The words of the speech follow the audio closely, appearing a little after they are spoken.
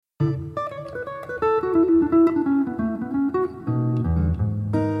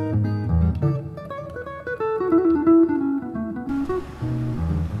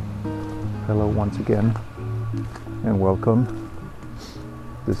again, and welcome.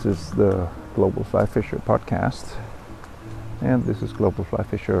 This is the Global Fly Fisher podcast, and this is Global Fly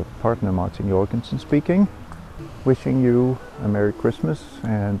Fisher partner Martin Jorgensen speaking, wishing you a Merry Christmas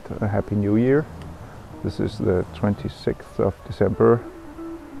and a Happy New Year. This is the 26th of December,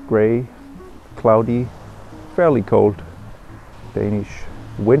 grey, cloudy, fairly cold Danish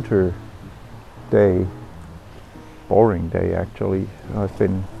winter day. Boring day actually. I've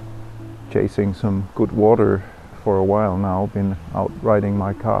been chasing some good water for a while now, been out riding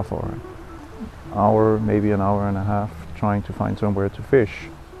my car for an hour, maybe an hour and a half, trying to find somewhere to fish.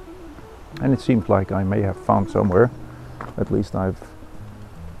 And it seems like I may have found somewhere. At least I've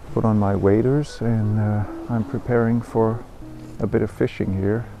put on my waders and I'm preparing for a bit of fishing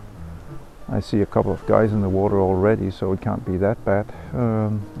here. I see a couple of guys in the water already, so it can't be that bad.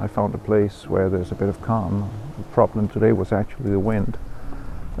 I found a place where there's a bit of calm. The problem today was actually the wind.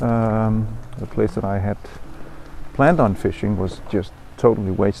 The place that I had planned on fishing was just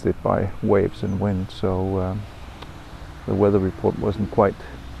totally wasted by waves and wind, so the weather report wasn't quite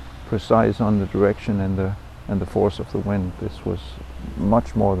precise on the direction and the force of the wind. This was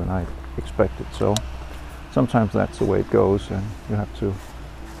much more than I expected, so sometimes that's the way it goes and you have to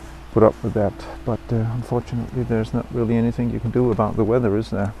put up with that, but unfortunately there's not really anything you can do about the weather, is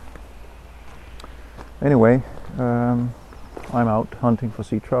there? Anyway, I'm out hunting for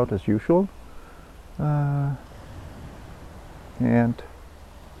sea trout as usual, and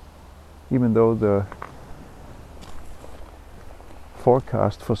even though the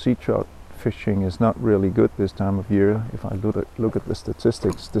forecast for sea trout fishing is not really good this time of year, if I look at the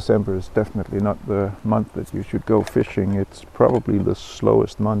statistics, December is definitely not the month that you should go fishing. It's probably the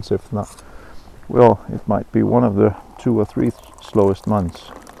slowest month, if not, well, it might be one of the 2 or 3 slowest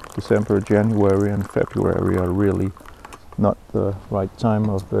months. December, January and February are really not the right time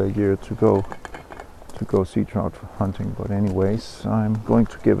of the year to go sea trout hunting. But anyways, I'm going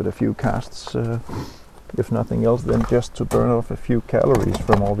to give it a few casts, if nothing else then just to burn off a few calories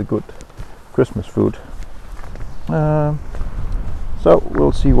from all the good Christmas food. So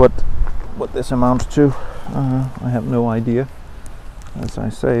we'll see what this amounts to. I have no idea. As I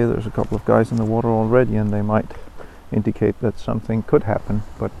say, there's a couple of guys in the water already and they might indicate that something could happen,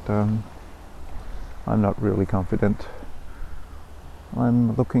 but I'm not really confident.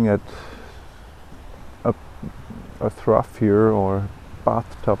 I'm looking at a trough here, or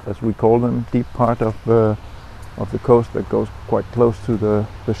bathtub as we call them, deep part of the coast that goes quite close to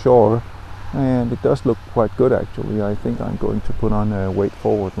the shore, and it does look quite good actually. I think I'm going to put on a weight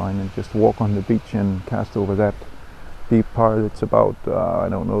forward line and just walk on the beach and cast over that deep part. It's about I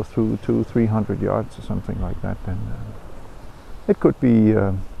don't know, through 200-300 yards or something like that, and it could be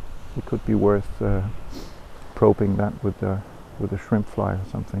worth probing that with a shrimp fly or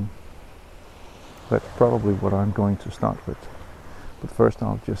something. That's probably what I'm going to start with, but first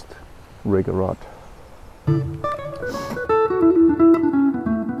I'll just rig a rod. I'm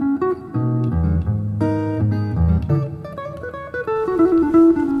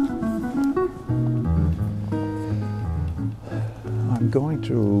going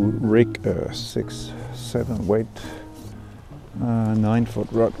to rig a 6-7 weight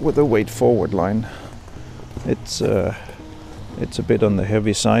 9-foot rod with a weight forward line. It's a bit on the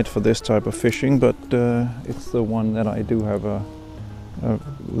heavy side for this type of fishing, but it's the one that I do have a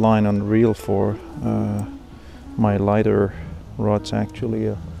line on reel for. My lighter rods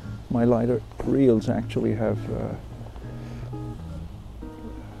actually, my lighter reels actually have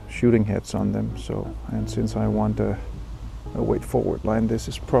shooting heads on them. So, and since I want a weight forward line, this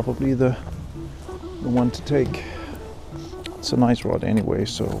is probably the one to take. It's a nice rod anyway,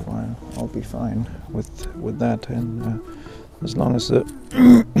 so I'll be fine with that, and as long as the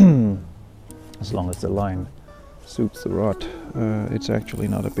line suits the rod, it's actually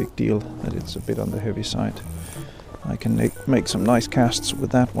not a big deal that it's a bit on the heavy side. I can make some nice casts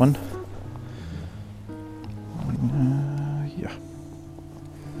with that one. Yeah,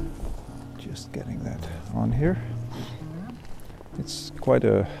 just getting that on here. It's quite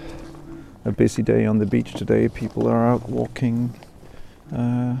a busy day on the beach today. People are out walking,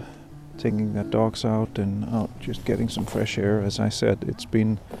 taking their dogs out and out just getting some fresh air. As I said, it's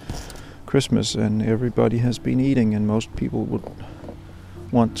been Christmas and everybody has been eating, and most people would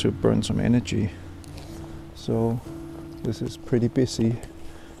want to burn some energy. So this is pretty busy,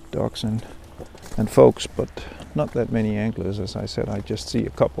 dogs and folks, but not that many anglers. As I said, I just see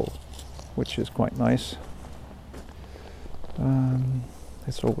a couple, which is quite nice.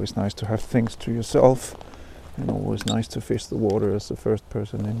 It's always nice to have things to yourself, and always nice to fish the water as the first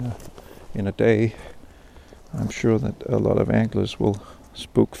person in a day. I'm sure that a lot of anglers will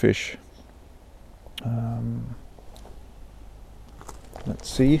spook fish Let's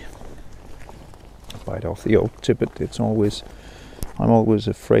see. Bite off the old tippet. I'm always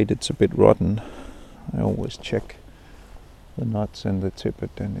afraid it's a bit rotten. I always check the nuts and the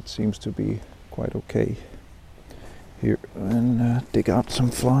tippet, and it seems to be quite okay. Here, and dig out some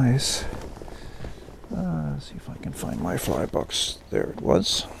flies. See if I can find my fly box. There it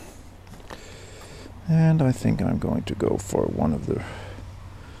was. And I think I'm going to go for one of the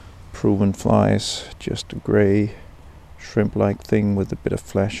proven flies, just a gray shrimp-like thing with a bit of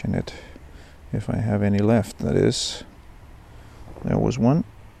flesh in it, if I have any left, that is. There was one,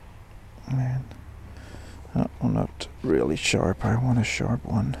 and not really sharp. I want a sharp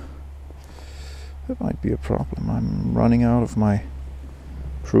one. That might be a problem. I'm running out of my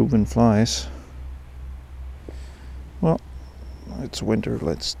proven flies. Well, it's winter.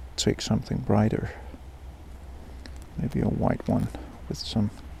 Let's take something brighter. Maybe a white one with some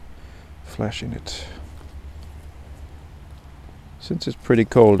flesh in it. Since it's pretty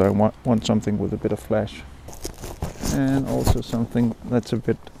cold, I want something with a bit of flesh, and also something that's a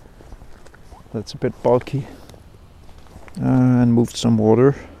bit bulky, and moved some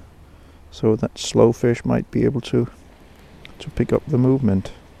water so that slow fish might be able to pick up the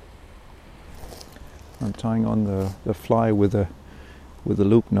movement. I'm tying on the fly with a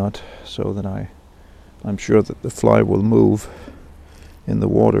loop nut so that I'm sure that the fly will move in the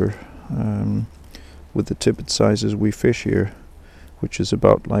water with the tippet sizes we fish here, which is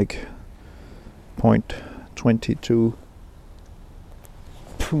about like 0.22,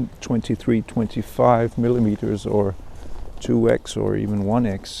 23, 25 millimeters, or 2x or even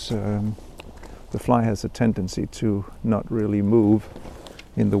 1x. The fly has a tendency to not really move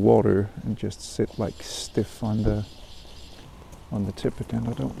in the water and just sit like stiff on the tippet, and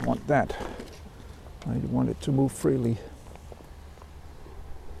I don't want that. I want it to move freely.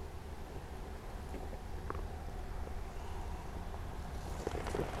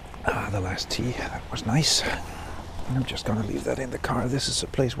 The last tee, that was nice. I'm just gonna leave that in the car. This is a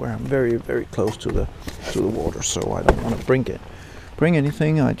place where I'm very, very close to the water, so I don't want to bring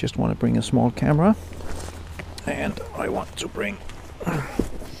anything. I just want to bring a small camera, and I want to bring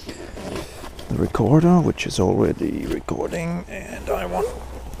the recorder, which is already recording, and I want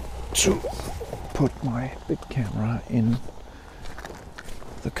to put my big camera in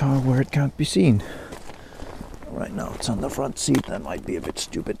the car where it can't be seen. Right now it's on the front seat. That might be a bit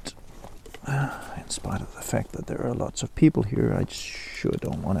stupid. In spite of the fact that there are lots of people here, I sure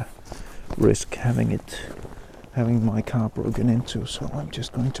don't want to risk having my car broken into, so I'm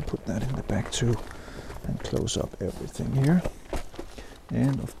just going to put that in the back too and close up everything here.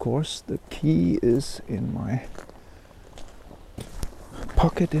 And of course the key is in my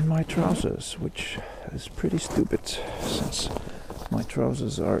pocket in my trousers, which is pretty stupid since my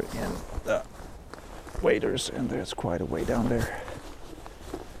trousers are in the waders and there's quite a way down there.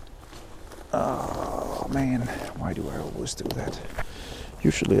 Oh man, why do I always do that?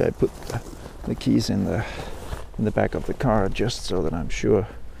 Usually I put the keys in the back of the car just so that I'm sure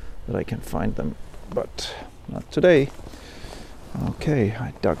that I can find them, but not today. Okay,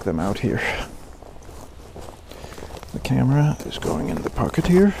 I dug them out here. The camera is going in the pocket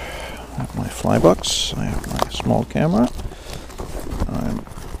here. I have my fly box, I have my small camera. I'm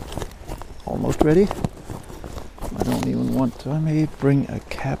almost ready. I may bring a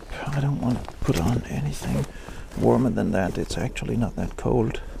cap. I don't want to put on anything warmer than that. It's actually not that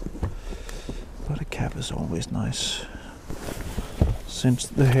cold, but a cap is always nice. Since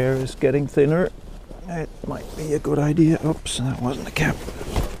the hair is getting thinner, it might be a good idea. Oops, that wasn't a cap.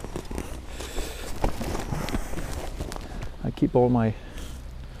 I keep all my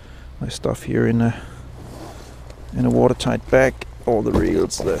stuff here in a watertight bag. All the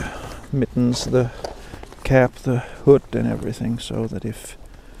reels, the mittens, the cap, the hood and everything, so that if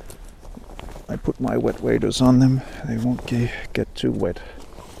I put my wet waders on them, they won't get too wet.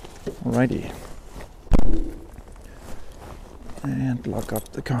 Alrighty. And lock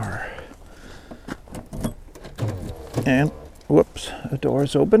up the car. And whoops, the door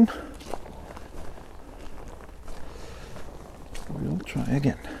is open. We'll try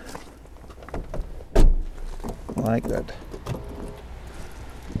again. Like that.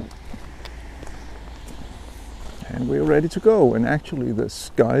 And we're ready to go. And actually the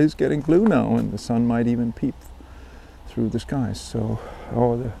sky is getting blue now, and the sun might even peep through the skies, so,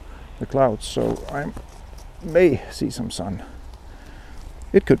 or the clouds, so I may see some sun.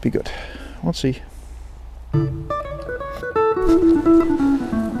 It could be good. We'll see.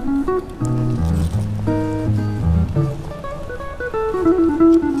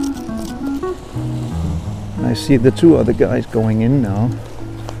 I see the two other guys going in now.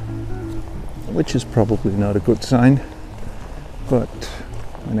 which is probably not a good sign. But,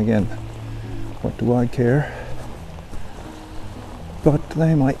 and again, what do I care? But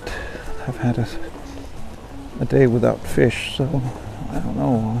they might have had a day without fish, so I don't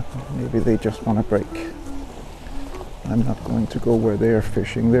know, maybe they just want a break. I'm not going to go where they're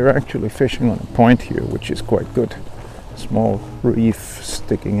fishing. They're actually fishing on a point here, which is quite good. Small reef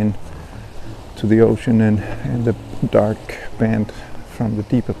sticking in to the ocean and a dark band from the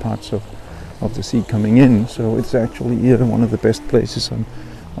deeper parts of the sea coming in. So it's actually one of the best places on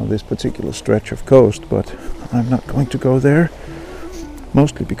this particular stretch of coast, but I'm not going to go there.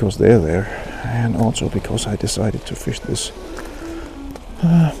 Mostly because they're there, and also because I decided to fish this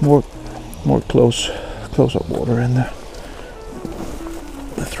more close-up water in the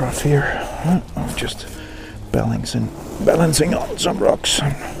trough here. I'm just balancing on some rocks.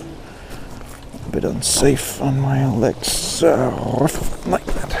 I'm a bit unsafe on my legs, like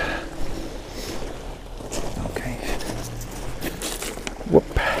that. Okay. Whoop.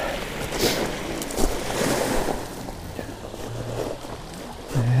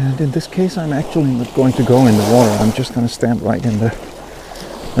 And in this case, I'm actually not going to go in the water. I'm just going to stand right on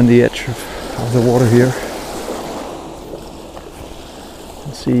the edge of the water here.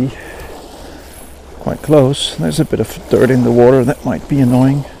 And see, quite close. There's a bit of dirt in the water that might be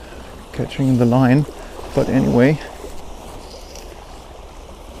annoying, catching the line. But anyway,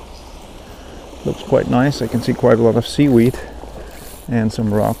 looks quite nice. I can see quite a lot of seaweed and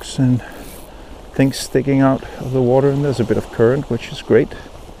some rocks and things sticking out of the water, and there's a bit of current, which is great.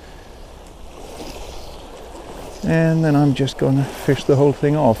 And then I'm just gonna fish the whole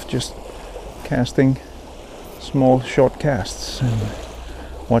thing off, just casting small short casts and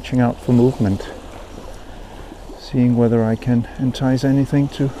watching out for movement, seeing whether I can entice anything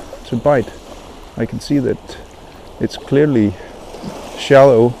to bite. I can see that it's clearly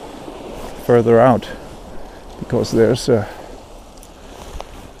shallow further out because there's a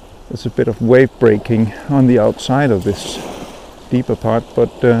bit of wave breaking on the outside of this deeper part,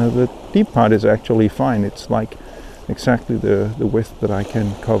 but the deep part is actually fine. It's like exactly the width that I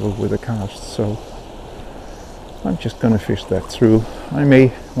can cover with a cast, so I'm just gonna fish that through. I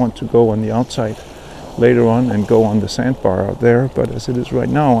may want to go on the outside later on and go on the sandbar out there, but as it is right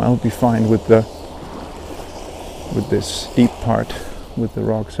now, I'll be fine with this deep part with the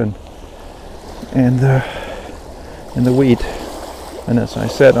rocks and the weed. And as I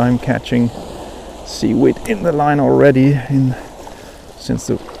said, I'm catching seaweed in the line already, since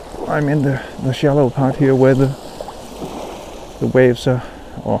I'm in the shallow part here where the waves are,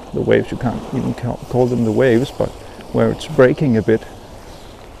 or the waves, you can't even call them the waves, but where it's breaking a bit.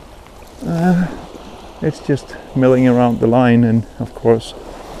 It's just milling around the line, and of course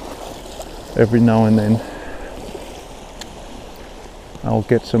every now and then I'll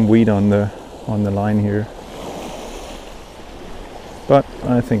get some weed on the line here. But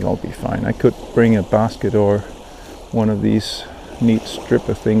I think I'll be fine. I could bring a basket or one of these neat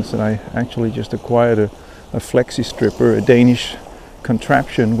stripper things that I actually just acquired, a flexi stripper, a Danish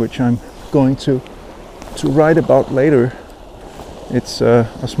contraption, which I'm going to write about later. It's a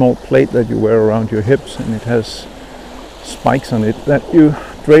small plate that you wear around your hips, and it has spikes on it that you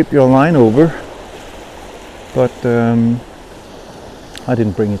drape your line over. But I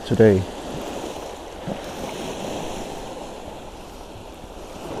didn't bring it today.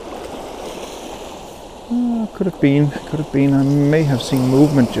 Could have been. I may have seen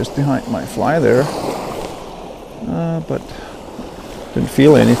movement just behind my fly there, but didn't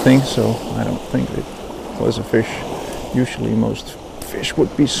feel anything, so I don't think it was a fish. Usually most fish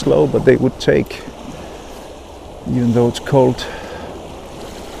would be slow, but they would take, even though it's cold.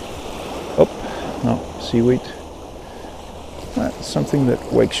 Oh, no, seaweed. That's something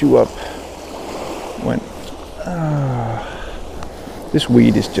that wakes you up when this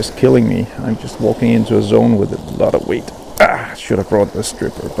weed is just killing me. I'm just walking into a zone with a lot of weed. Should have brought the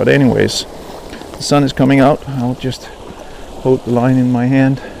stripper. But anyways, the sun is coming out. I'll just hold the line in my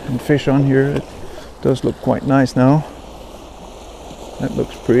hand and fish on here. It does look quite nice now. That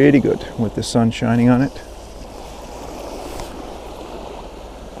looks pretty good with the sun shining on it.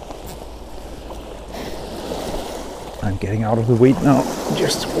 I'm getting out of the weed now,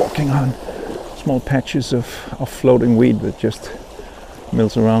 just walking on small patches of floating weed that just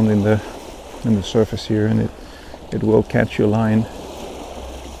mills around in the surface here, and it will catch your line.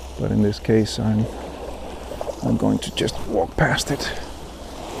 But in this case, I'm going to just walk past it.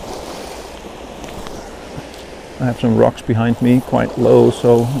 I have some rocks behind me, quite low,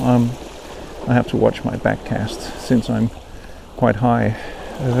 so I have to watch my back cast. Since I'm quite high,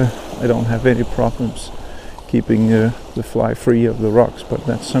 I don't have any problems keeping the fly free of the rocks, but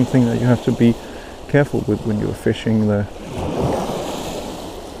that's something that you have to be careful with when you're fishing the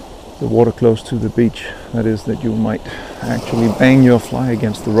water close to the beach. That is, that you might actually bang your fly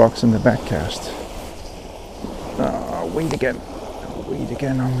against the rocks in the back cast. Wait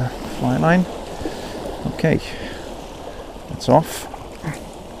again on the fly line. Okay, it's off.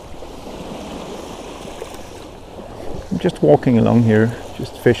 I'm just walking along here,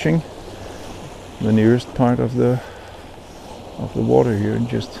 just fishing the nearest part of the water here, and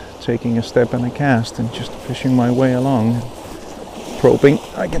just taking a step and a cast and just fishing my way along, probing.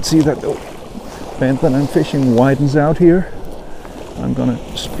 I can see that the band that I'm fishing widens out here. I'm gonna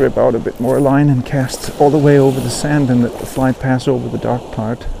strip out a bit more line and cast all the way over the sand and let the fly pass over the dark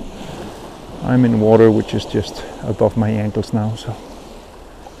part. I'm in water which is just above my ankles now,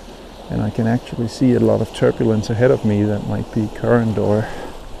 and I can actually see a lot of turbulence ahead of me. That might be current or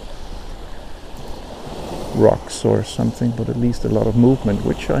rocks or something, but at least a lot of movement,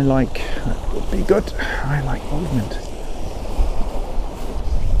 which I like. That would be good. I like movement.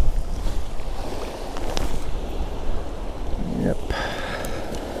 Yep.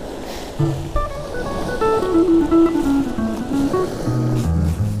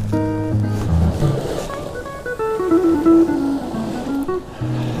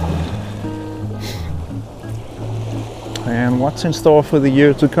 And what's in store for the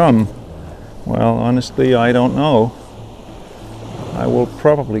year to come? Well, honestly, I don't know. I will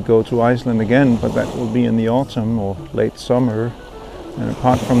probably go to Iceland again, but that will be in the autumn or late summer. And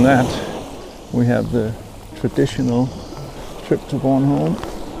apart from that, we have the traditional trip to Bornholm,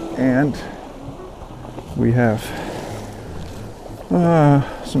 and we have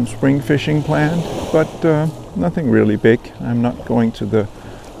some spring fishing planned, but nothing really big. I'm not going to the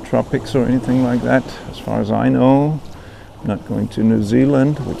tropics or anything like that, as far as I know. I'm not going to New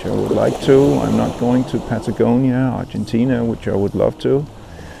Zealand, which I would like to. I'm not going to Patagonia, Argentina, which I would love to.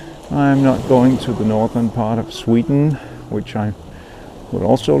 I'm not going to the northern part of Sweden, which I would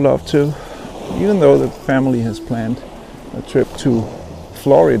also love to. Even though the family has planned a trip to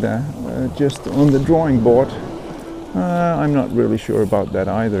Florida, just on the drawing board, I'm not really sure about that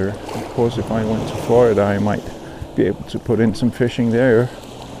either. Of course, if I went to Florida, I might be able to put in some fishing there.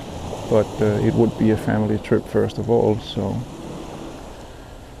 But it would be a family trip first of all. So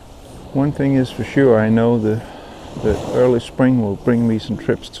one thing is for sure, I know the early spring will bring me some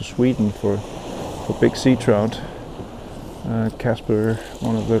trips to Sweden for big sea trout. Casper,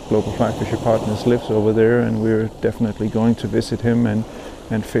 one of the Global Fly Fisher partners, lives over there, and we're definitely going to visit him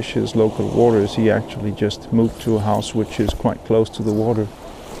and fish his local waters. He actually just moved to a house which is quite close to the water.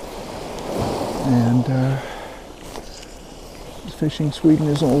 And fishing Sweden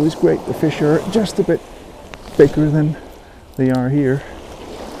is always great. The fish are just a bit bigger than they are here,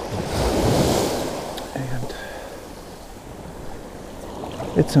 and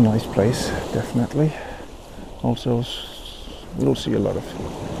it's a nice place, definitely. Also, we'll see a lot of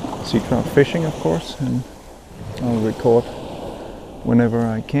sea trout fishing, of course, and I'll record whenever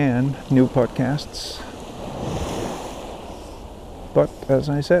I can new podcasts. But as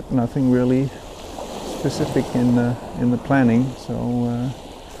I said, nothing really specific in the planning, so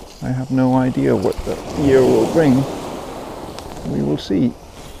I have no idea what the year will bring. We will see.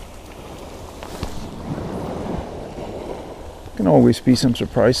 Can always be some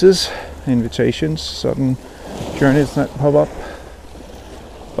surprises, invitations, sudden journeys that pop up,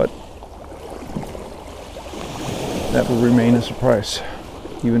 but that will remain a surprise,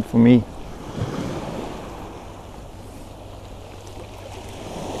 even for me.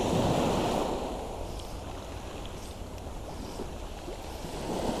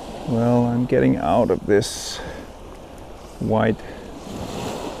 Well, I'm getting out of this white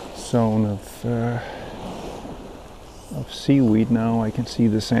zone of seaweed now. I can see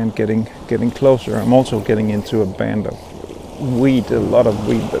the sand getting closer. I'm also getting into a band of weed, a lot of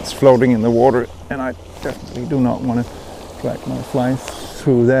weed that's floating in the water, and I definitely do not want to drag my fly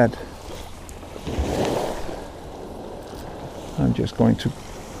through that. I'm just going to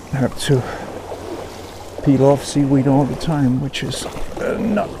have to peel off seaweed all the time, which is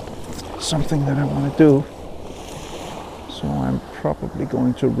not something that I want to do. So I'm probably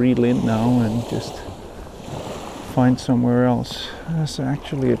going to reel in now and just find somewhere else. There's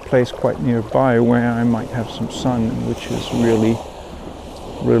actually a place quite nearby where I might have some sun, which is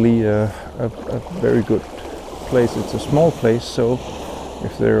really a very good place. It's a small place, so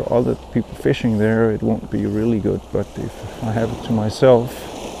if there are other people fishing there, it won't be really good. But if I have it to myself,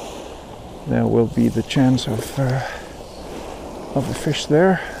 there will be the chance of a fish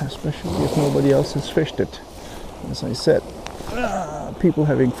there, especially if nobody else has fished it. As I said, people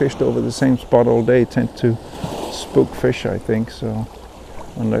having fished over the same spot all day tend to spook fish, I think, so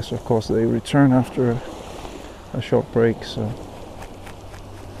unless of course they return after a short break. So,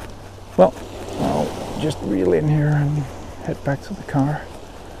 well, I'll just reel in here and head back to the car,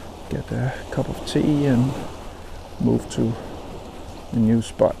 get a cup of tea and move to a new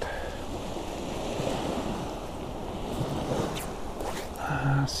spot.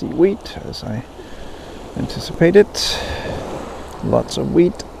 Seaweed, as I anticipated. Lots of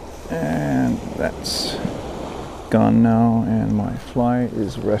wheat, and that's gone now, and my fly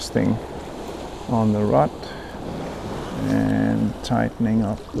is resting on the rod and tightening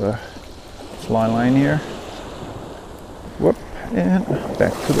up the fly line here. Whoop, and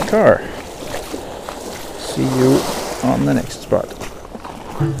back to the car. See you on the next spot.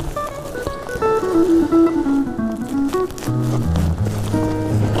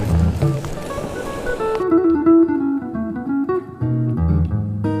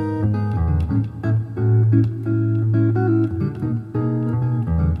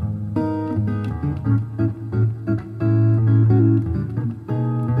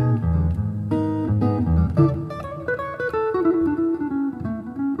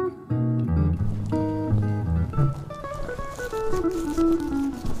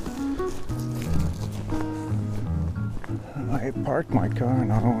 I parked my car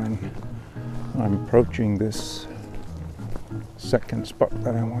now and I'm approaching this second spot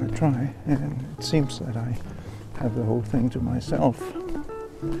that I want to try, and it seems that I have the whole thing to myself,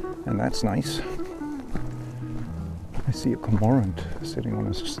 and that's nice. I see a cormorant sitting on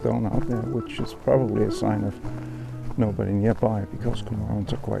a stone out there, which is probably a sign of nobody nearby, because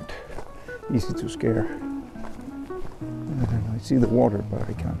cormorants are quite easy to scare. And I see the water, but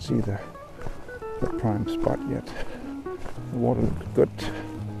I can't see the prime spot yet. The water looks good.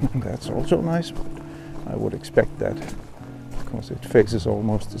 That's also nice, but I would expect that because it faces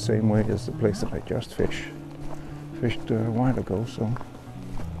almost the same way as the place that I just fished a while ago. So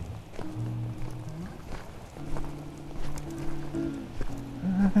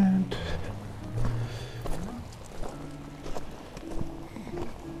and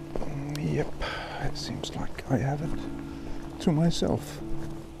yep, it seems like I have it to myself.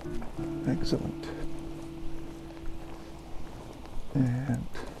 Excellent. And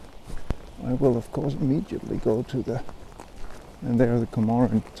I will of course immediately go to the, and there the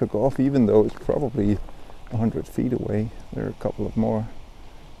cormorant took off, even though it's probably 100 feet away. There are a couple of more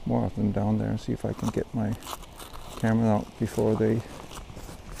of them down there. See if I can get my camera out before they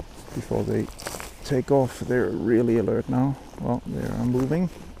take off. They're really alert now. Well, they are moving.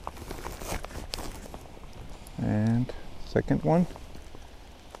 And second one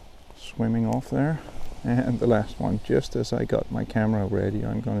swimming off there. And the last one, just as I got my camera ready,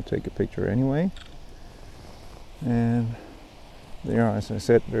 I'm going to take a picture anyway. And they are, as I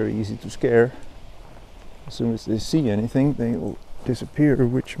said, very easy to scare. As soon as they see anything, they will disappear,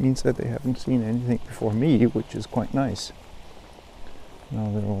 which means that they haven't seen anything before me, which is quite nice.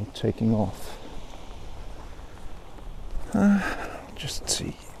 Now they're all taking off. Just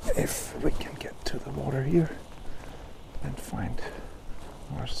see if we can get to the water here and find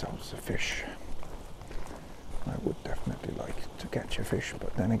ourselves a fish. I would definitely like to catch a fish,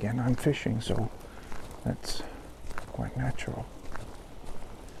 but then again I'm fishing, so that's quite natural.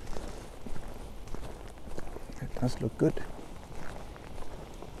 It does look good.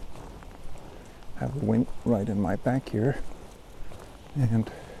 Have the wind right in my back here, and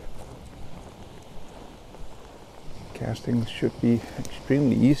casting should be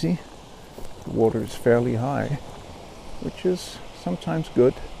extremely easy. The water is fairly high, which is sometimes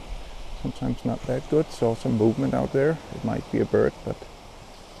good, sometimes not that good. Saw some movement out there. It might be a bird, but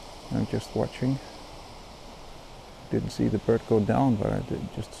I'm just watching. Didn't see the bird go down, but I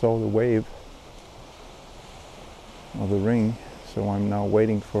just saw the wave of the ring. So I'm now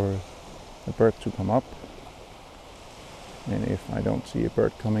waiting for a bird to come up. And if I don't see a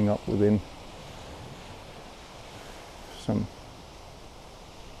bird coming up within some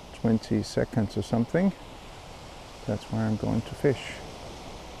 20 seconds or something, that's where I'm going to fish.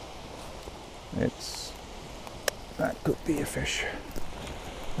 That could be a fish.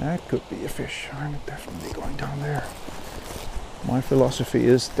 That could be a fish. I'm definitely going down there. My philosophy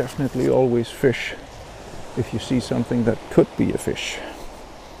is definitely always fish if you see something that could be a fish.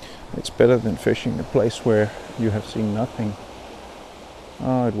 It's better than fishing a place where you have seen nothing.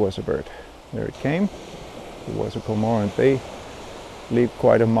 Oh, it was a bird. There it came. It was a cormorant. They leave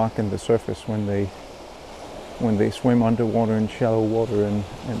quite a mark in the surface when they swim underwater in shallow water, and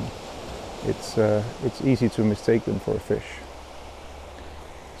it's easy to mistake them for a fish.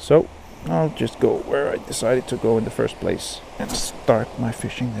 So I'll just go where I decided to go in the first place and start my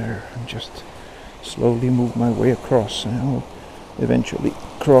fishing there, and just slowly move my way across. And I'll eventually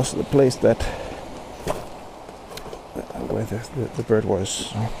cross the place that where the bird was.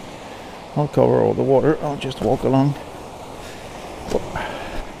 So I'll cover all the water. I'll just walk along.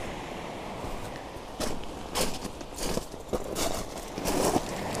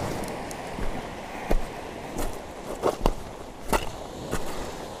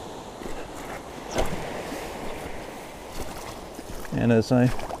 And as I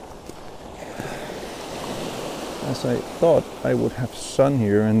thought I would have sun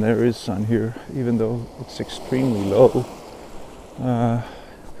here, and there is sun here, even though it's extremely low.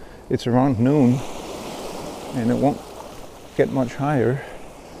 It's around noon, and it won't get much higher.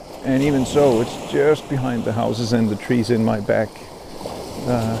 And even so, it's just behind the houses and the trees in my back.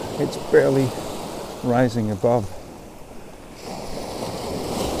 It's barely rising above.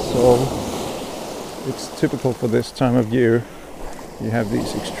 So it's typical for this time of year. You have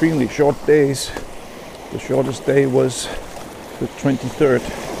these extremely short days. The shortest day was the 23rd,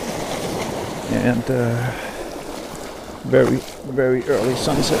 and very, very early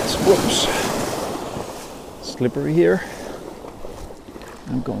sunsets. Whoops! Slippery here.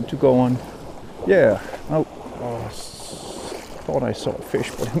 I'm going to go on. Yeah. Oh, thought I saw a fish,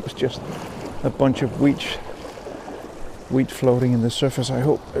 but it was just a bunch of weed floating in the surface. I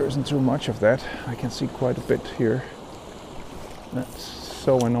hope there isn't too much of that. I can see quite a bit here. That's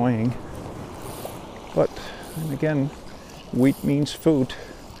so annoying. But then again, wheat means food,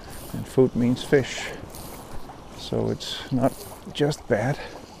 and food means fish. So it's not just bad.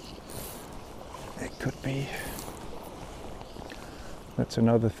 It could be. That's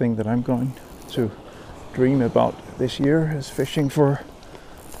another thing that I'm going to dream about this year, is fishing for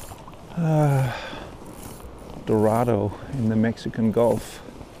dorado in the Mexican Gulf.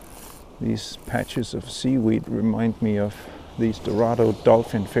 These patches of seaweed remind me of these dorado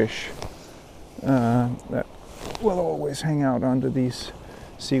dolphin fish that will always hang out under these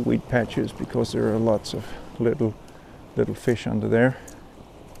seaweed patches because there are lots of little fish under there,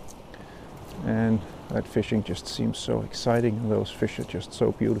 and that fishing just seems so exciting, and those fish are just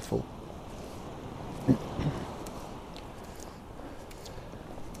so beautiful.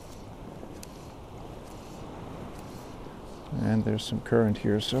 And there's some current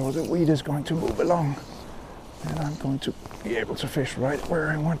here, so the weed is going to move along, and I'm going to be able to fish right where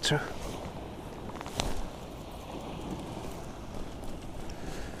I want to.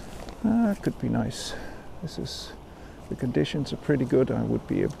 It could be nice. The conditions are pretty good. I would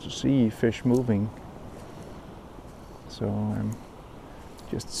be able to see fish moving. So I'm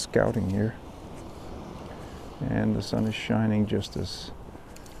just scouting here. And the sun is shining just as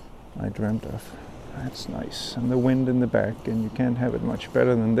I dreamt of. That's nice. And the wind in the back, and you can't have it much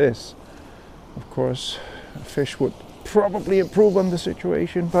better than this. Of course, a fish would probably improve on the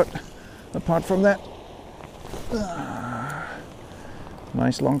situation, but apart from that,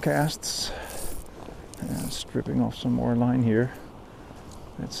 nice long casts. And stripping off some more line here.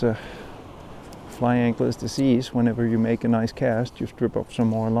 It's a fly angler's disease. Whenever you make a nice cast, you strip off some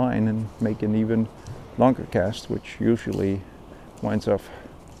more line and make an even longer cast, which usually winds up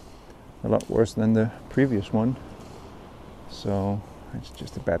a lot worse than the previous one. So it's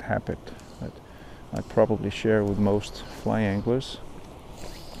just a bad habit that I probably share with most fly anglers.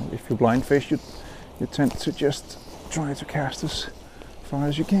 If you blind fish, you tend to just try to cast as far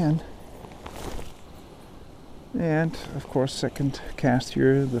as you can. And of course, second cast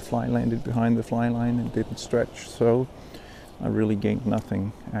here, the fly landed behind the fly line and didn't stretch, so I really gained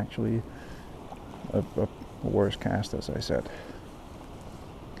nothing. Actually, a worse cast, as I said.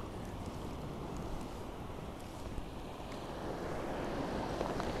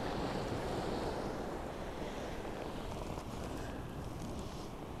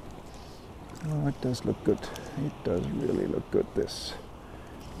 Oh, it does look good. It does really look good, this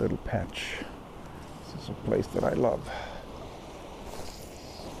little patch. This is a place that I love.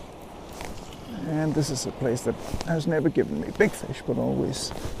 And this is a place that has never given me big fish, but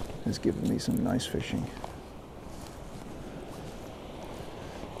always has given me some nice fishing.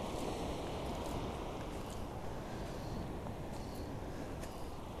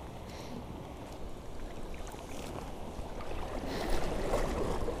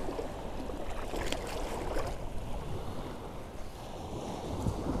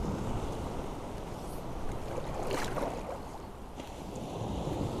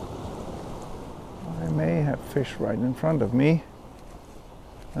 Fish right in front of me.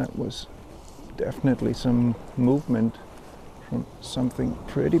 That was definitely some movement from something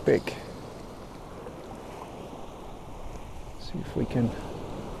pretty big. See if we can.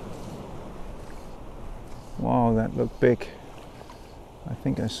 Wow, that looked big. I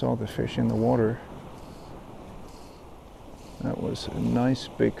think I saw the fish in the water. That was a nice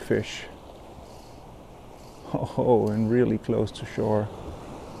big fish. Oh, and really close to shore.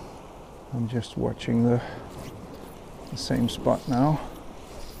 I'm just watching the same spot now,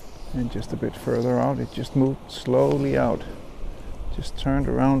 and just a bit further out it just moved slowly out, just turned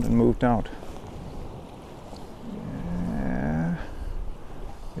around and moved out. Yeah.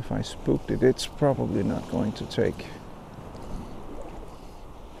 If I spooked it, it's probably not going to take.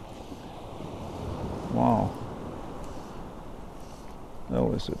 Wow, that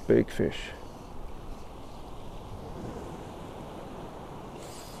was a big fish.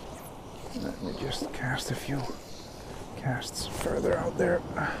 Let me just cast a few casts further out there.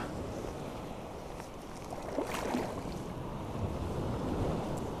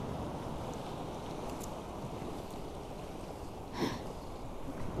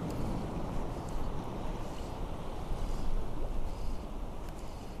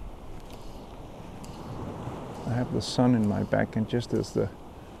 I have the sun in my back, and just as the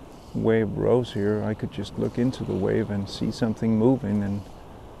wave rose here, I could just look into the wave and see something moving, and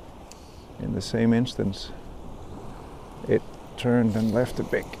in the same instance it turned and left a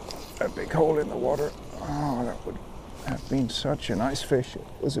big hole in the water. Oh, that would have been such a nice fish. It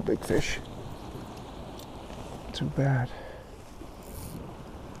was a big fish. Too bad.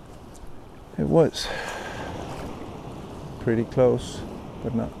 It was pretty close,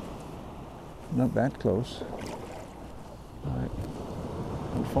 but not that close.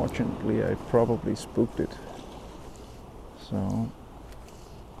 Unfortunately, I probably spooked it. So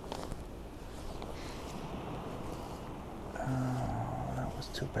that was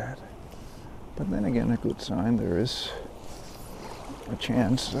too bad. But then again, a good sign. There is a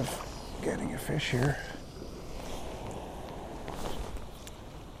chance of getting a fish here.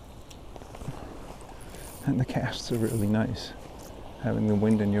 And the casts are really nice. Having the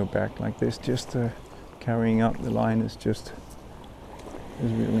wind in your back like this, just carrying out the line is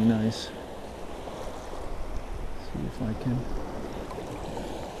really nice. See if I can.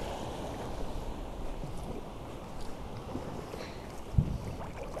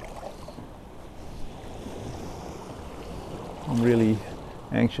 I'm really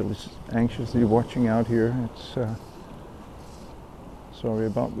anxiously watching out here. It's sorry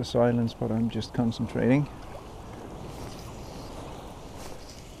about the silence, but I'm just concentrating.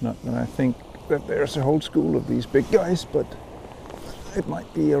 Not that I think that there's a whole school of these big guys, but it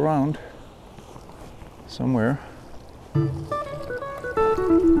might be around somewhere.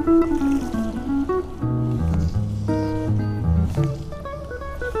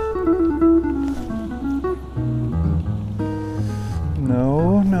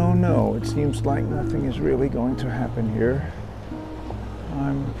 No. It seems like nothing is really going to happen here.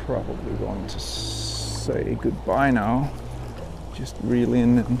 I'm probably going to say goodbye now. Just reel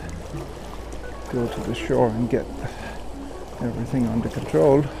in and go to the shore and get everything under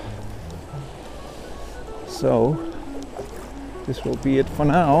control. So this will be it for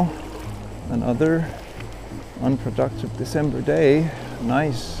now. Another unproductive December day.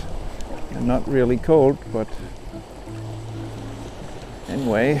 Nice and not really cold, but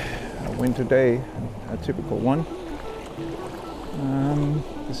anyway, a winter day, a typical one.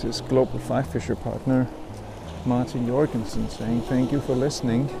 This is Global Fly Fisher partner Martin Jorgensen saying thank you for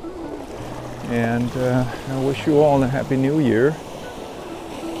listening, and I wish you all a happy new year.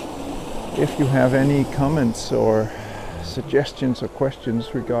 If you have any comments or suggestions or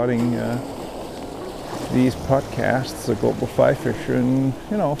questions regarding these podcasts, the Global Fly Fisher, and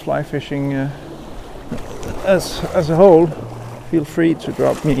fly fishing as a whole, feel free to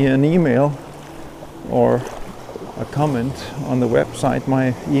drop me an email or a comment on the website.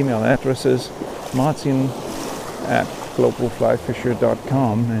 My email address is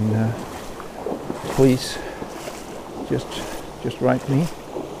martin@globalflyfisher.com, and please just write me,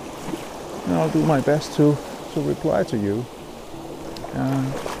 and I'll do my best to reply to you.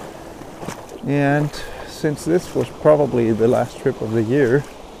 And since this was probably the last trip of the year,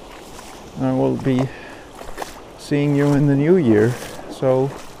 I will be seeing you in the new year. So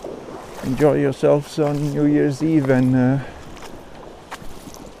enjoy yourselves on New Year's Eve, and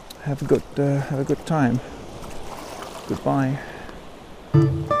have a good time. Goodbye.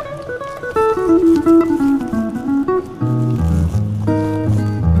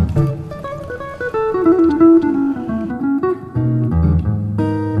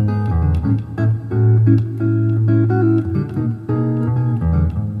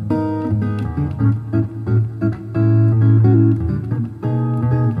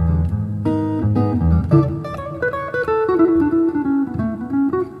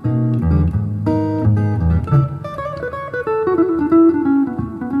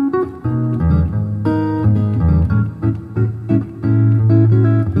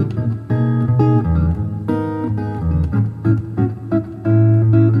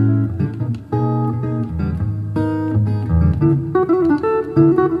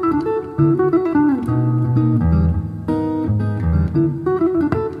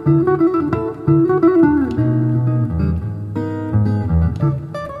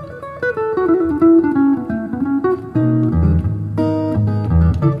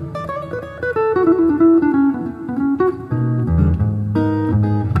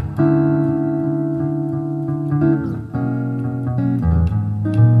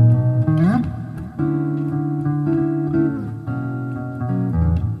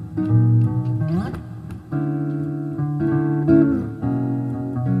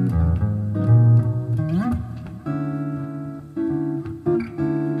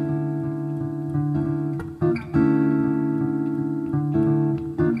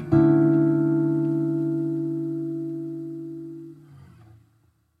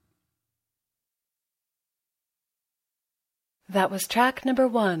 That was track number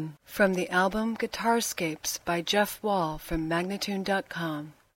 1 from the album Guitarscapes by Jeff Wall from Magnatune.com.